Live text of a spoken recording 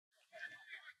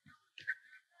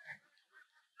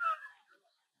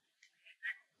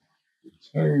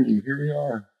So here we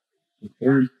are, the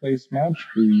third place match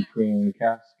between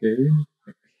Cascade,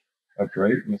 that's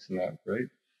right, missing that, right,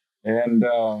 and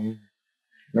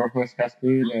Northwest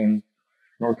Cascade and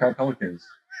Norcal Pelicans,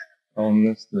 calling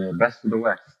this the best of the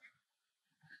West.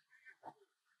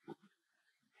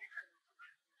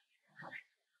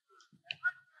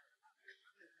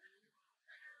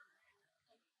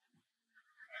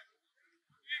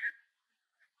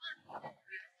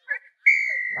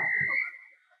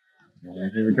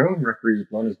 And here we go, referee has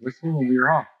blown his whistle and we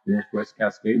are off. Northwest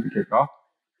Cascade to kick off,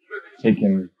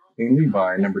 taken cleanly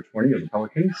by number 20 of the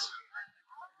Pelicans.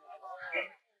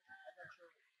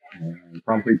 And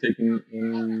promptly taken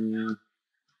in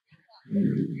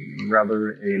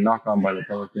rather a knock-on by the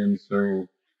Pelicans, so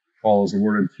ball is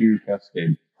awarded to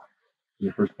Cascade.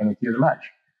 The first penalty of the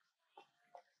match.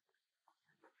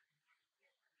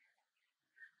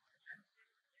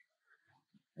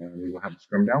 And we will have a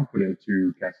scrum down put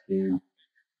into Cascade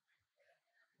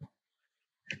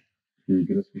to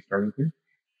get us started here.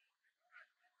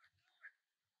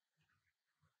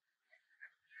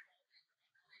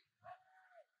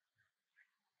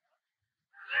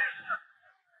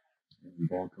 And the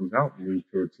ball comes out, moves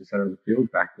towards the center of the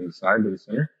field, back inside to the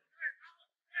center.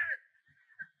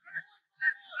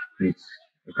 Meets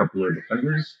a couple of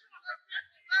defenders.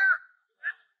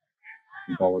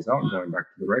 The ball is out, going back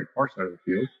to the right, far side of the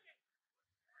field.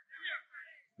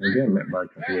 And again, met by a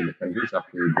couple of defenders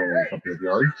after going a couple of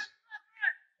yards.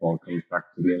 Ball comes back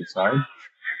to the inside.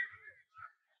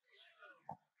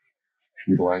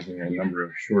 Utilizing a number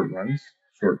of short runs,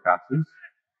 short passes.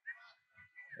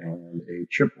 And a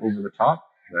chip over the top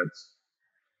that's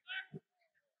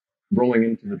rolling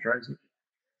into the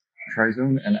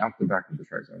trizone and out the back of the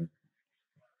trizone.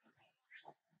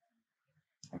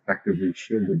 Effectively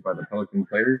shielded by the Pelican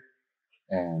player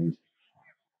and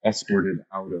escorted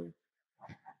out of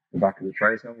the back of the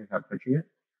trizone without touching it,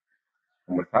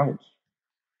 and without,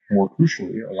 more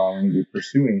crucially, allowing the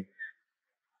pursuing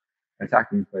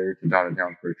attacking player to dot it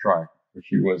down for a try, which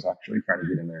he was actually trying to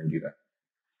get in there and do that.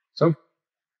 So,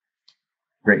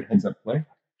 great heads-up play.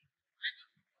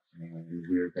 And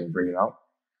we are going to bring it out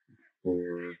for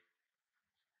the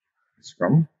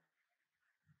scrum.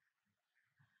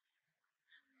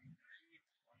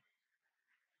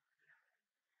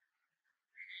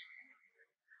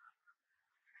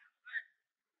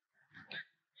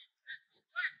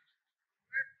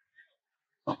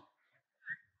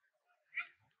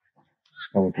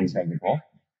 Pelicans have the ball.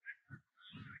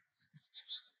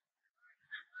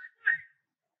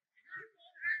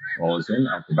 Ball is in,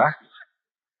 out the back.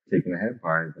 Taken ahead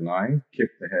by the 9,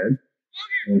 kicked ahead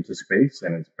into space,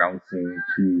 and it's bouncing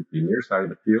to the near side of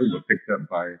the field, but picked up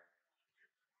by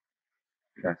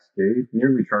Cascade,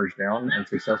 nearly charged down and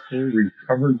successful,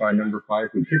 recovered by number 5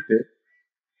 who kicked it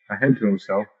ahead to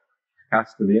himself,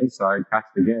 passed to the inside,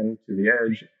 passed again to the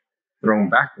edge, thrown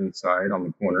back inside on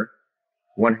the corner,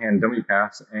 one-hand dummy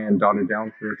pass, and dotted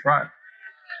down for a try.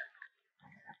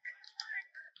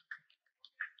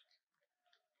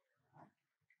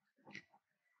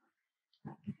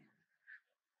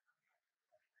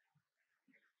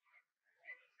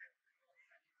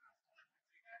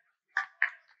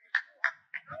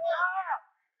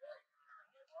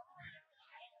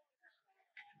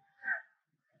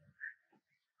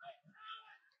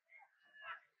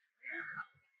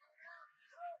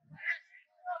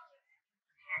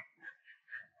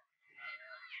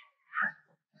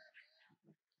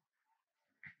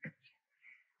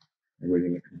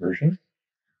 Awaiting the conversion.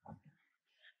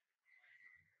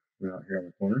 We're out here on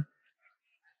the corner.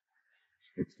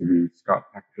 It's to be Scott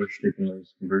Packbush taking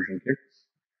those conversion kicks.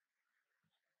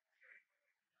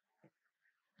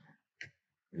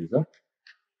 He's up.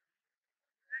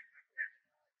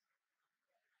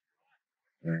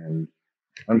 And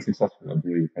unsuccessful, I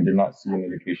believe. I did not see any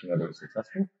indication that it was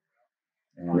successful.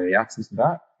 And in the absence of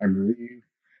that, I believe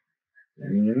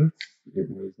it means it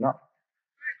was not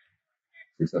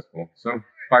successful. So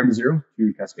 5-0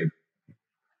 to Cascade.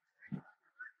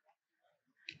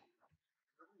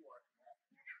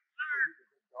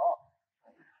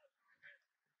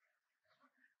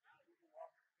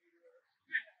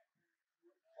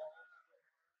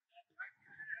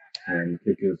 And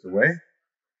the kick is away,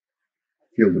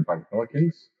 fielded by the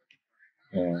Pelicans,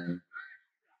 and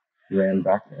ran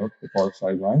back up the far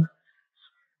sideline.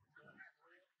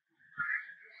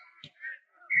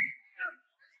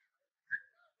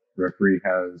 The referee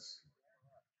has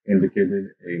indicated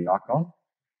a knock-on.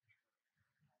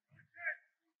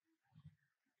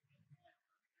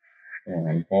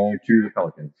 And ball to the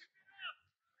Pelicans.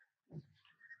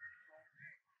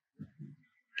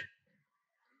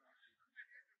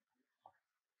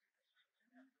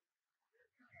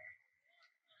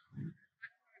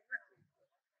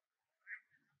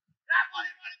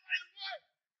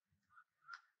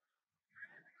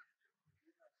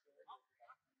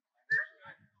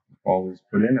 Ball is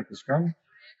put in at the scrum,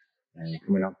 and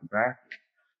coming out the back,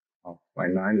 off by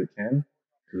 9 to 10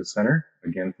 to the center,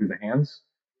 again through the hands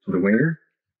to the winger,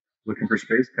 looking for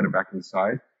space, cut it back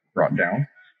inside, brought down,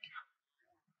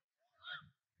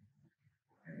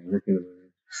 and working to the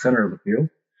center of the field.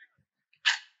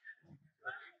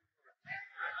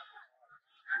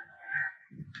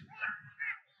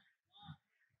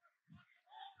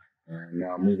 And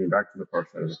now moving back to the far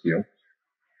side of the field.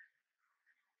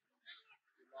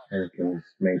 Pelicans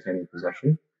maintaining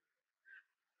possession.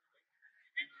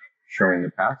 Showing the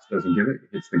pass, doesn't give it,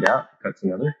 hits the gap, cuts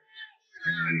another,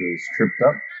 and is tripped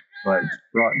up, but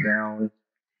brought down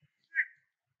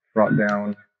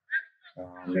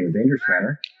in a dangerous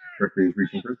manner. Referee is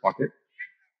reaching for his pocket.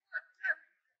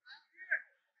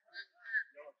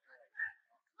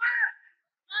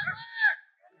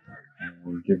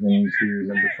 And given to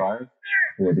number 5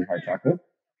 for the high tackle.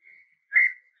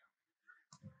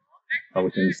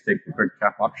 Pelicans take the quick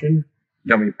tap option,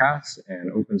 dummy pass,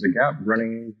 and opens a gap,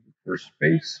 running for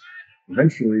space.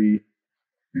 Eventually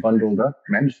bundled up,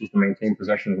 manages to maintain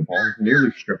possession of the ball,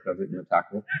 nearly stripped of it in the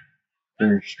tackle.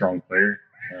 Very strong player,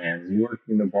 and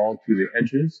working the ball to the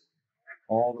edges,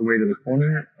 all the way to the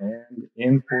corner, and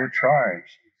in for a try.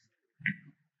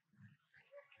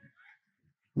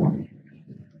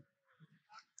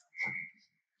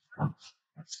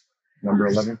 Number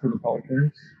 11 for the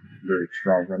Pelicans, very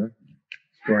strong runner,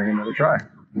 scoring another try.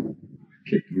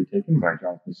 Kick to be taken by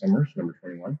Jonathan Summers, number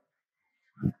 21.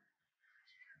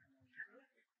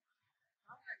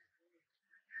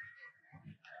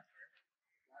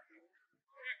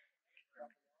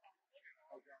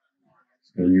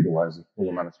 He's going to utilize the full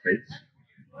amount of space.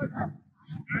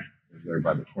 There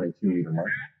by the 22-meter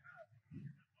mark.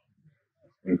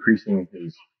 Increasing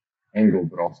his angle,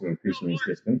 but also increasing his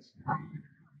distance.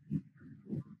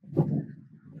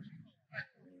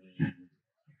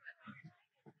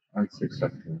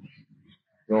 Unsuccessful.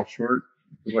 Well short.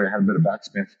 Looked like I had a bit of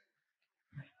backspin.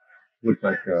 Looked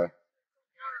like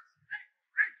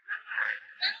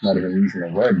might have been using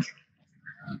a wedge.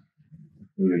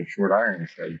 Needed a short iron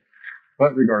instead.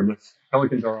 But regardless,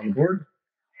 Pelicans are on the board,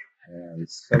 and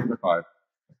 7-5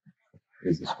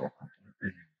 is the score.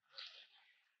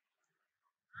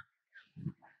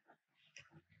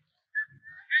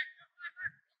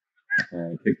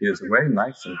 And kick is away,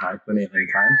 nice and high, plenty of hand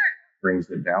time. Brings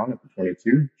it down at the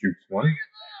 22, jukes one.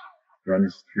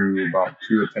 Runs through about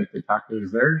 2 attempted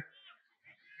tackles there.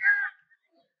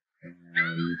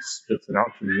 And spits it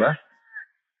out to the left.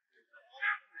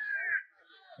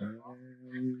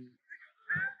 And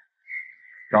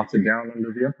drops it down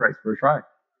under the uprights for a try. A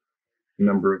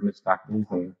number of missed tackles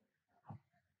and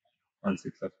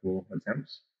unsuccessful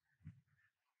attempts.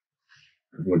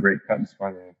 A couple of great cuts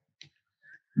by the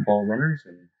ball runners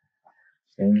and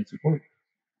staying in support.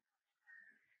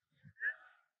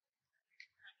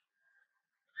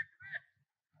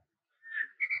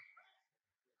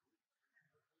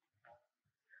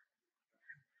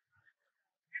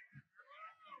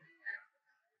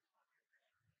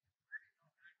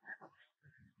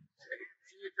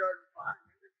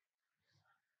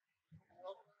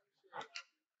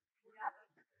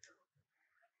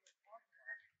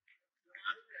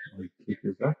 The kick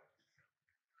is up.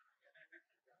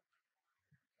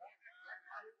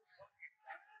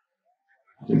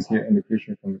 Didn't see an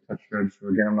indication from the touch judge, so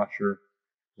again, I'm not sure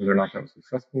whether or not that was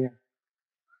successful.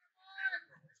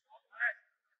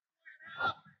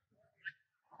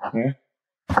 Yeah.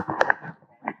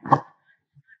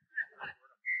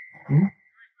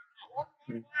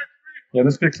 Yeah,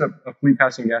 this picks up a fleet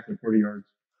passing gap at 40 yards.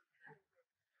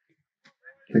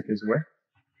 Kick is away.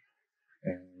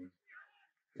 And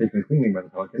taken cleanly by the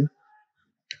Pelicans.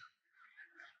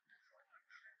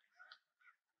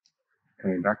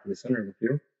 Coming back to the center of the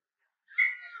field.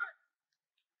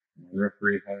 And the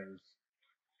referee has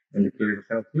indicated a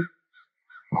penalty.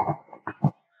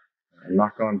 A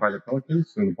knock on by the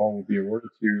Pelicans, so the ball will be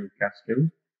awarded to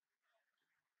Cascade.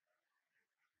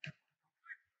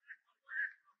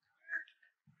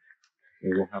 They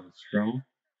will have a scrum.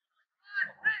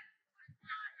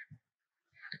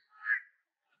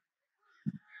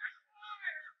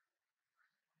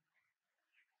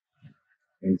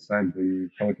 Inside the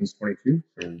Pelicans 22,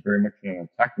 so very much in an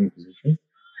attacking position.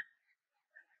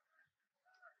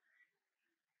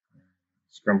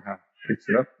 Scrum half picks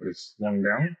it up, but is slung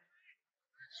down.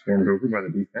 Swarmed over by the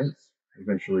defense,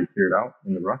 eventually cleared out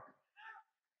in the ruck.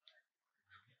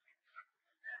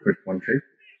 Quick one shake,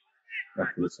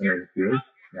 back to the center of the field.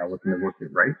 Now looking to work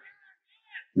it right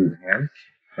through the hands.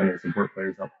 Plenty of support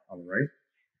players up on the right.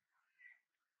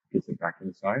 Gets it back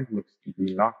inside, looks to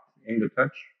be knocked into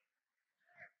touch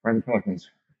by the Pelicans.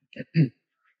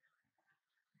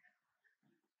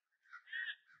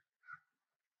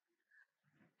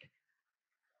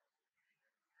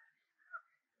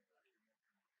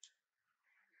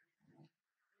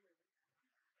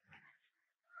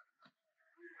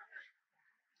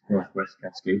 Northwest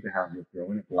Cascade to have the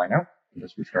throw in at the line out.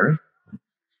 Just restarted.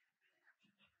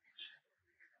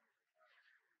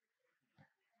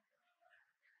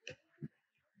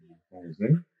 Ball is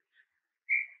in.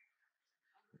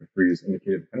 Referee has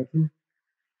indicated the penalty.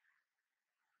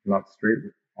 Not straight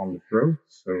on the throw,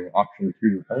 so option 2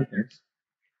 to the Pelicans.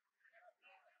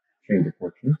 Change of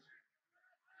fortunes.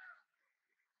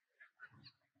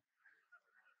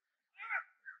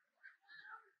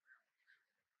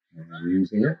 And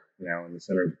using it now in the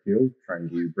center of the field, trying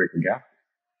to break a gap.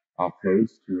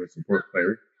 Offloads to a support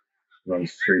player.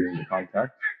 Runs straight into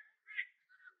contact.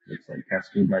 Looks like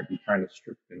Cascade might be trying to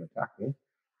strip in the tackle.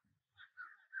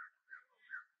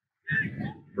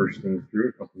 Bursting through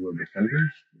a couple of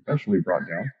defenders, eventually brought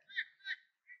down.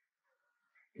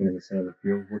 In the center of the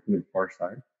field, working to the far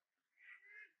side.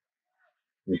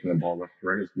 Moving the ball left to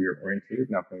right as we are orientated,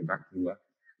 now playing back to the left,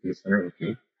 to the center of the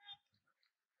field.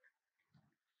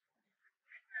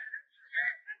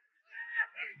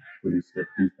 Pretty stiff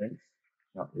defense,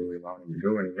 not really allowing him to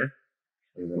go anywhere,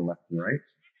 other than left and right.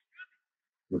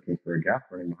 Looking for a gap,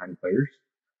 running behind players.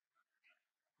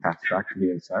 Pass back to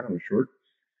the inside on the short.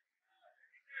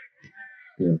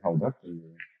 Being held up in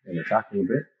the tackle a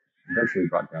bit, eventually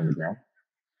brought down the ground.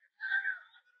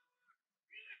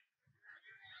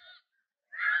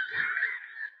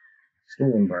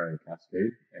 Stolen by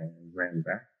Cascade and ran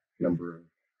back. Number of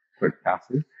quick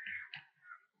passes.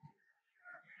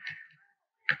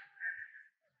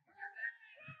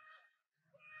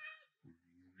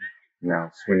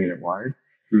 Now swinging it wide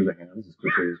through the hands as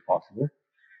quickly as possible.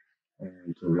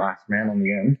 And to the last man on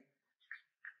the end.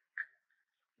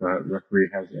 The referee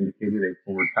has indicated a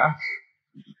forward pass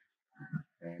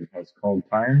and has called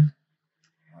time.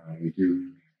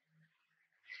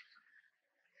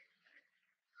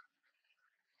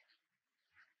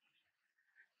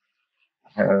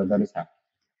 That is half.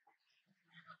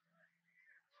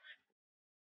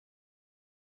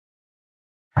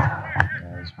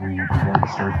 As we begin to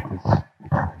start this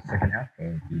second half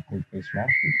of the third place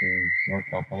match between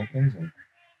Norcal Pelicans and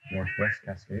Northwest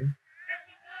Cascade.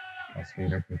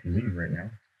 Cascade up with the lead right now.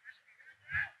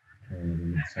 Turning into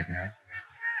the second half.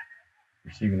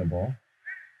 Receiving the ball.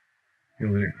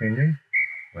 Fielded it cleanly,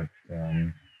 but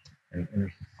an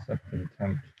intercepted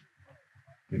attempt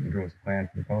didn't go as planned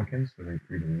for the Pelicans, so they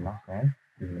created a knock on,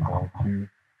 giving the ball to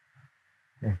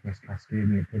Northwest Cascade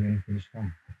and they put in for the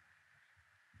scrum.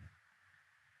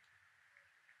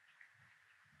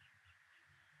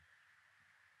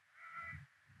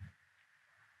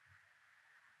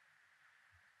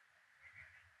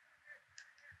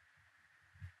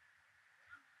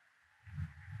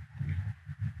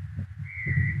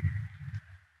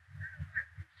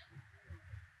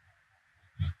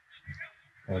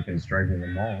 Pelicans driving the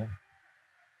ball.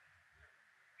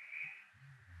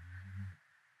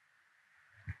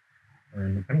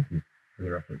 Earned the penalty for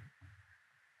their effort.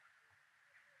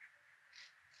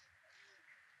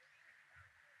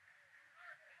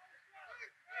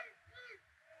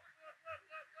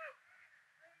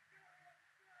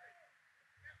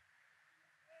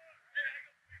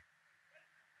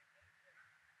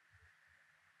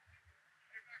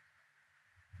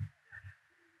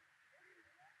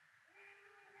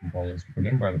 The ball is put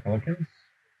in by the Pelicans.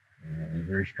 And a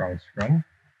very strong scrum.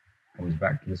 Comes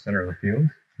back to the center of the field.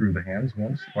 Through the hands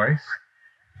once, twice.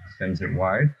 Sends it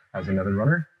wide. Has another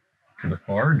runner. To the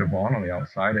far. Devon on the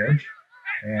outside edge.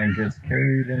 And gets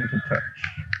carried into touch.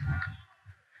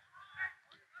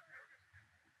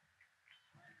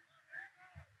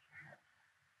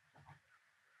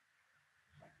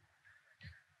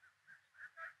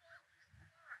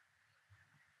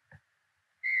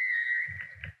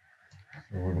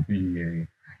 So it'll be a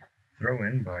throw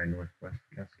in by Northwest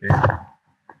Cascade.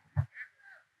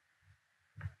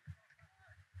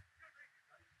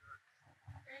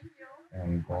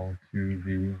 And ball to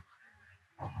the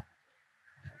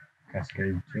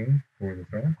Cascade team for the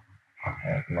throw.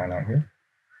 Line out here.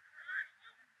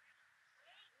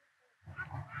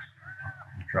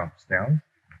 Drops down.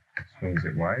 Swings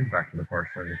it wide. Back to the far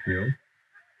side of the field.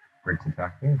 Breaks the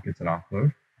tackle. Gets an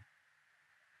offload.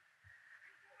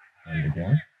 And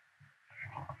again.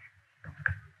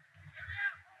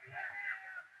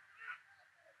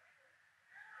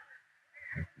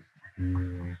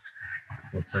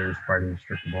 The players fighting to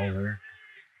strip the ball there.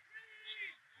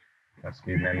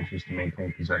 Cascade manages to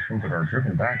maintain possession, but are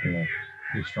driven back in a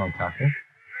pretty strong tackle.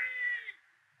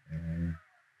 And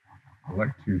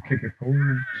elect to kick it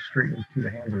forward straight into the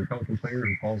hands of the Pelican player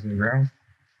who falls on the ground.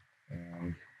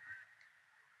 And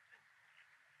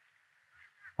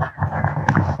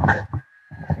I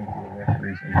think the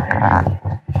referee's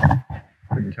intention,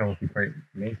 couldn't tell if he quite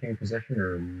maintained possession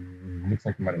or looks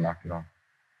like he might have knocked it off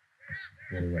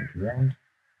when he went to ground.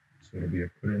 So it'll be a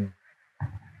put-in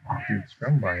field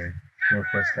scrum by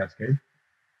Northwest Cascade,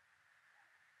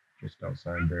 just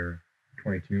outside their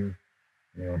 22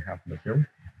 in their own half of the field.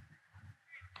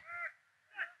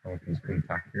 Pelicans could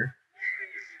attack here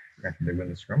after they win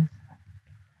the scrum.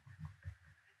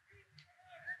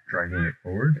 Driving it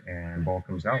forward, and ball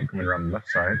comes out, coming around the left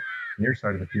side. Near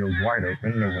side of the field wide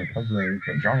open, no one covering,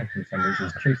 but Jonathan Summers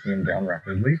is chasing him down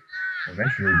rapidly.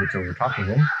 Eventually gets over top of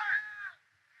him.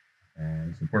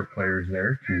 And support players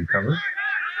there to cover.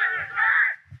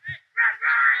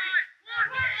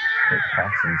 Quick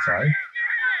pass inside.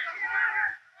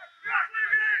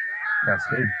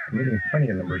 Cascade committing plenty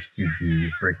of numbers to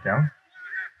the breakdown.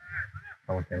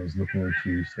 Pelicans looking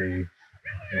to stay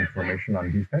in formation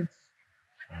on defense.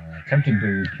 Attempted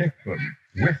to kick, but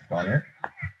whiffed on it.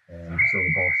 And so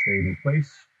the ball stayed in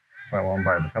place, fell on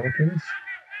by the Pelicans.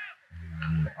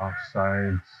 And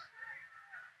offsides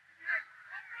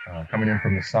coming in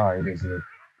from the side is a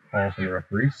call from the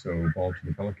referee. So ball to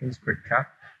the Pelicans, quick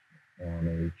tap, and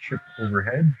a chip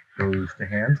overhead goes to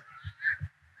hand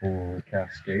for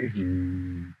Cascade,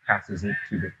 who passes it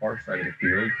to the far side of the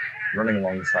field, running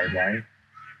along the sideline,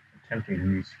 attempting to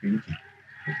use speed to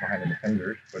get behind the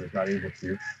defenders, but is not able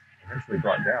to. Eventually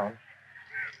brought down.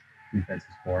 Defense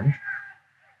is formed.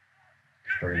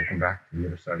 Starting to come back to the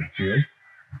other side of the field,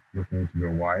 looking to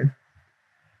go wide.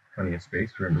 Plenty of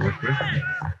space for him to work with.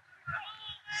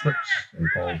 Slips and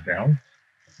falls down.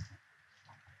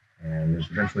 And is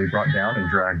eventually brought down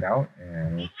and dragged out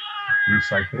and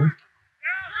recycled.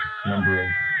 A number of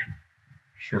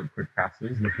short, quick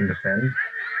passes, looking to defend.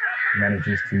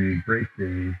 Manages to break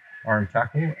the arm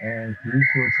tackle and through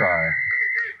for a try.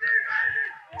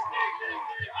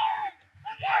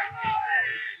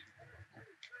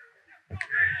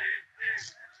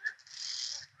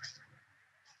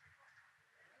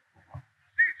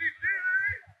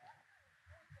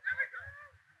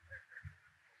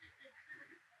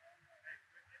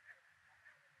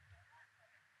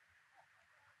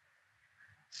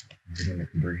 Begin the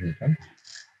conversion attempt.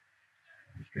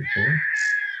 Straightforward.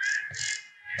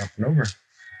 Up and over.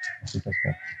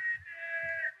 Successful.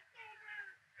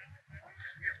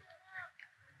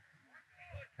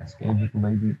 Cascade with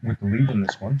the lead in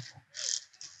this one.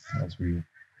 As we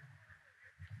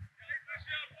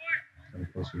come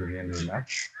closer to the end of the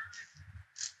match.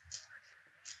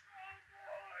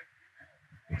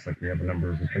 Looks like we have a number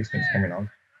of replacements coming on.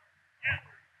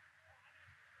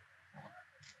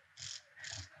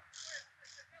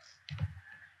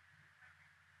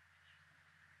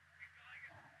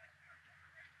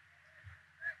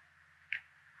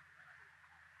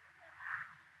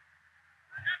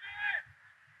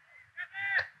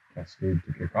 Cascade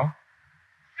to kick off.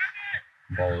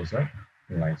 Ball is up,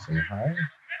 nice and high.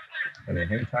 And in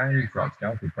hang time, drops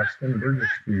down to Preston Burgess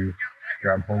to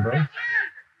grab hold of. And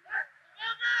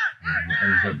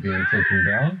ends up being taken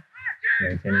down.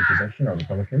 Maintaining possession are the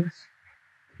Pelicans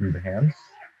through the hands.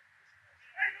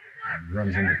 And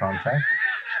runs into contact.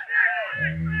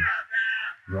 And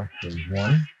ruck is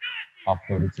one.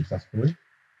 Offloaded successfully.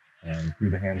 And through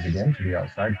the hands again to the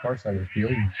outside, far side of the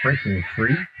field, breaking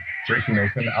free. Breaking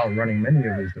open, outrunning many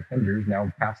of his defenders.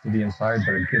 Now pass to the inside,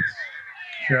 but it gets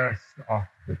just off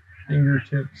the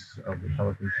fingertips of the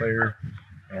Pelican player,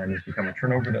 and it's become a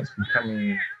turnover that's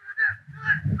becoming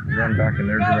run back in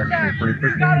their direction pretty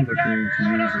quickly, looking to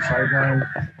use the sideline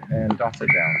and dots it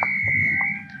down.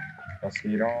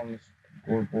 Cascade on the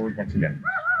scoreboard once again.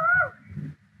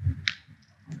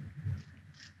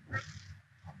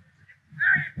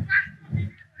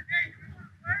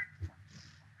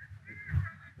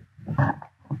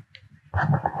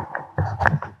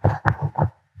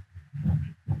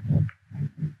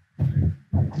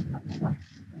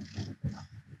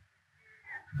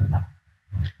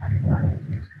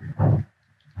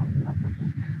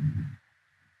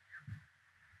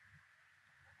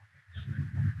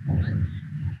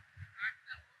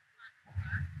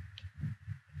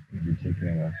 We'll be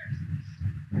taking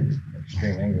an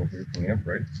extreme angle here from the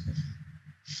uprights.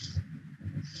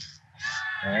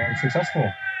 And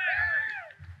successful.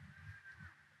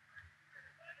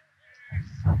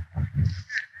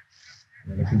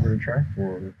 Another converted try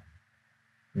for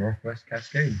Northwest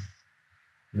Cascade,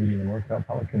 leading the Norcal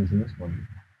Pelicans in this one.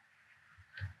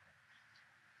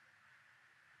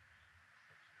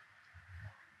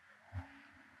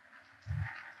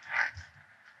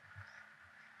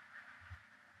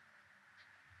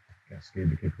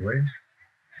 Cascade to kick away,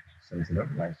 sends it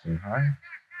up nice and high.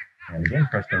 And again,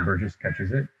 Preston Burgess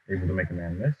catches it, able to make a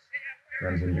man miss,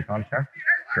 runs into contact,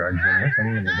 drags in with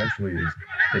him, and eventually is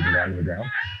taken down to the ground,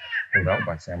 pulled out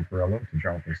by Sam Perello to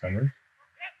Jonathan Summers.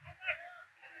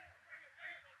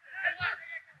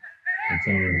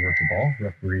 Continuing to work the ball,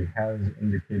 referee has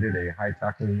indicated a high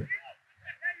tackle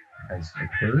has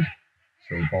occurred,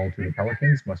 so ball to the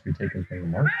Pelicans must be taken from the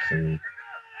mark, so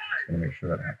just going to make sure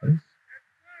that happens.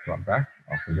 Brought back,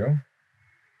 off we go.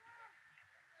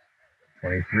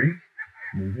 23,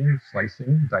 moving,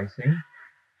 slicing, dicing,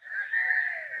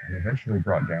 and eventually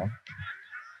brought down.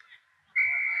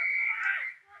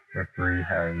 Referee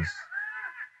has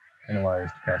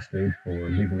penalized Cascade for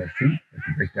leaving their feet at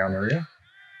the breakdown area,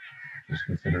 which is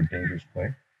considered dangerous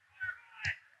play.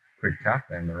 Quick tap,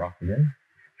 and they're off again.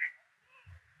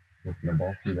 Working the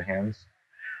ball through the hands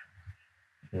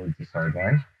towards the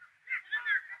sideline.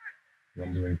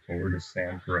 Rumbling forward is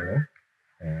Sam Perello,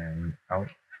 and out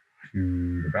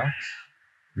to the backs,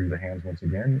 through the hands once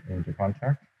again, into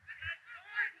contact.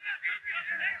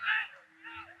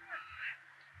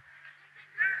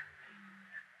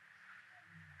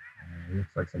 Looks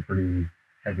like some pretty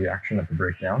heavy action at the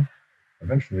breakdown.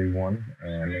 Eventually won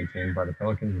and maintained by the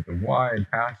Pelicans with a wide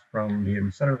pass from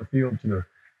the center of the field to the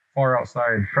far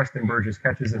outside. Preston Burgess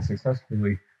catches it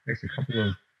successfully, makes a couple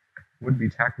of would-be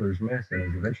tacklers miss, and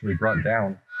is eventually brought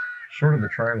down short of the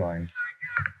try line,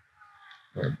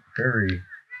 but very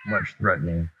much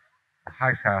threatening. A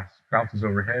high pass bounces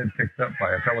overhead, picked up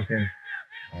by a Pelican,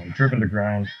 driven to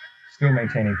ground, still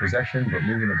maintaining possession, but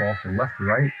moving the ball from left to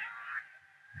right.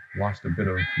 Lost a bit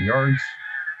of yards,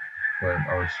 but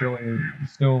are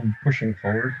still pushing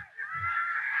forward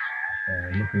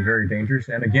and looking very dangerous.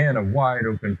 And again, a wide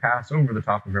open pass over the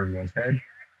top of everyone's head,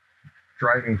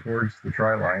 driving towards the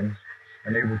try line,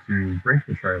 unable to break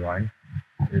the try line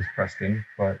is Preston,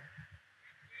 but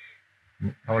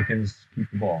Pelicans keep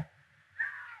the ball.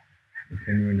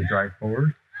 Continuing to drive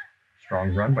forward,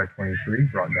 strong run by 23,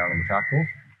 brought down in the tackle.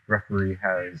 Referee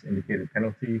has indicated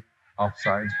penalty,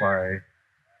 offsides by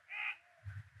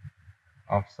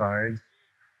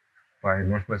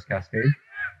Northwest Cascade,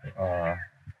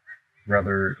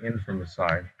 rather in from the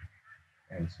side.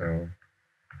 And so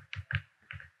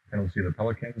penalty to the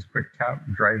Pelicans, quick tap,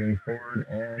 driving forward,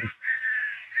 and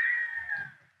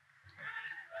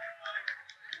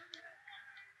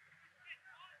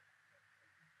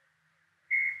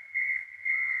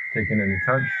taken in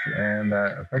touch, and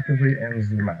that effectively ends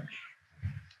the match.